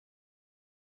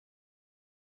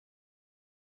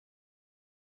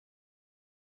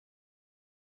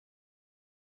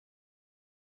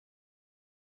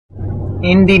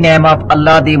In the name of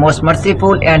Allah, the most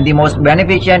merciful and the most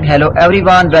beneficent. Hello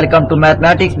everyone, welcome to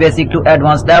Mathematics Basic to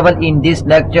Advanced level. In this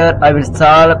lecture, I will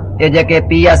solve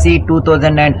AJK PSC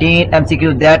 2019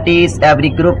 MCQ, that is every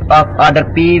group of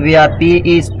order P where P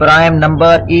is prime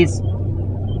number is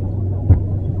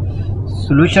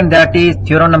solution, that is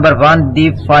theorem number 1.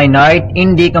 The finite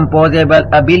indecomposable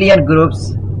abelian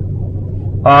groups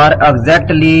are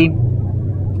exactly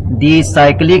the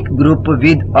cyclic group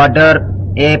with order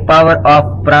a power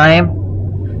of prime.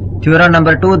 Theorem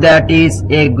number 2, that is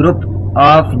a group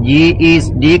of G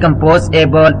is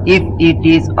decomposable if it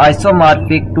is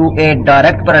isomorphic to a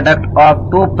direct product of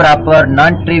two proper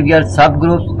non-trivial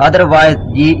subgroups, otherwise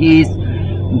G is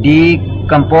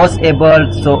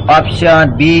decomposable. So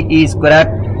option B is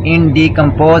correct,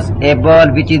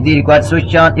 indecomposable, which is the required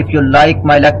solution. If you like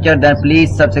my lecture, then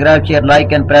please subscribe, share,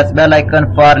 like and press bell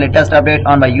icon for latest update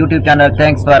on my YouTube channel.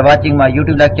 Thanks for watching my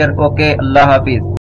YouTube lecture. Okay, Allah Hafiz.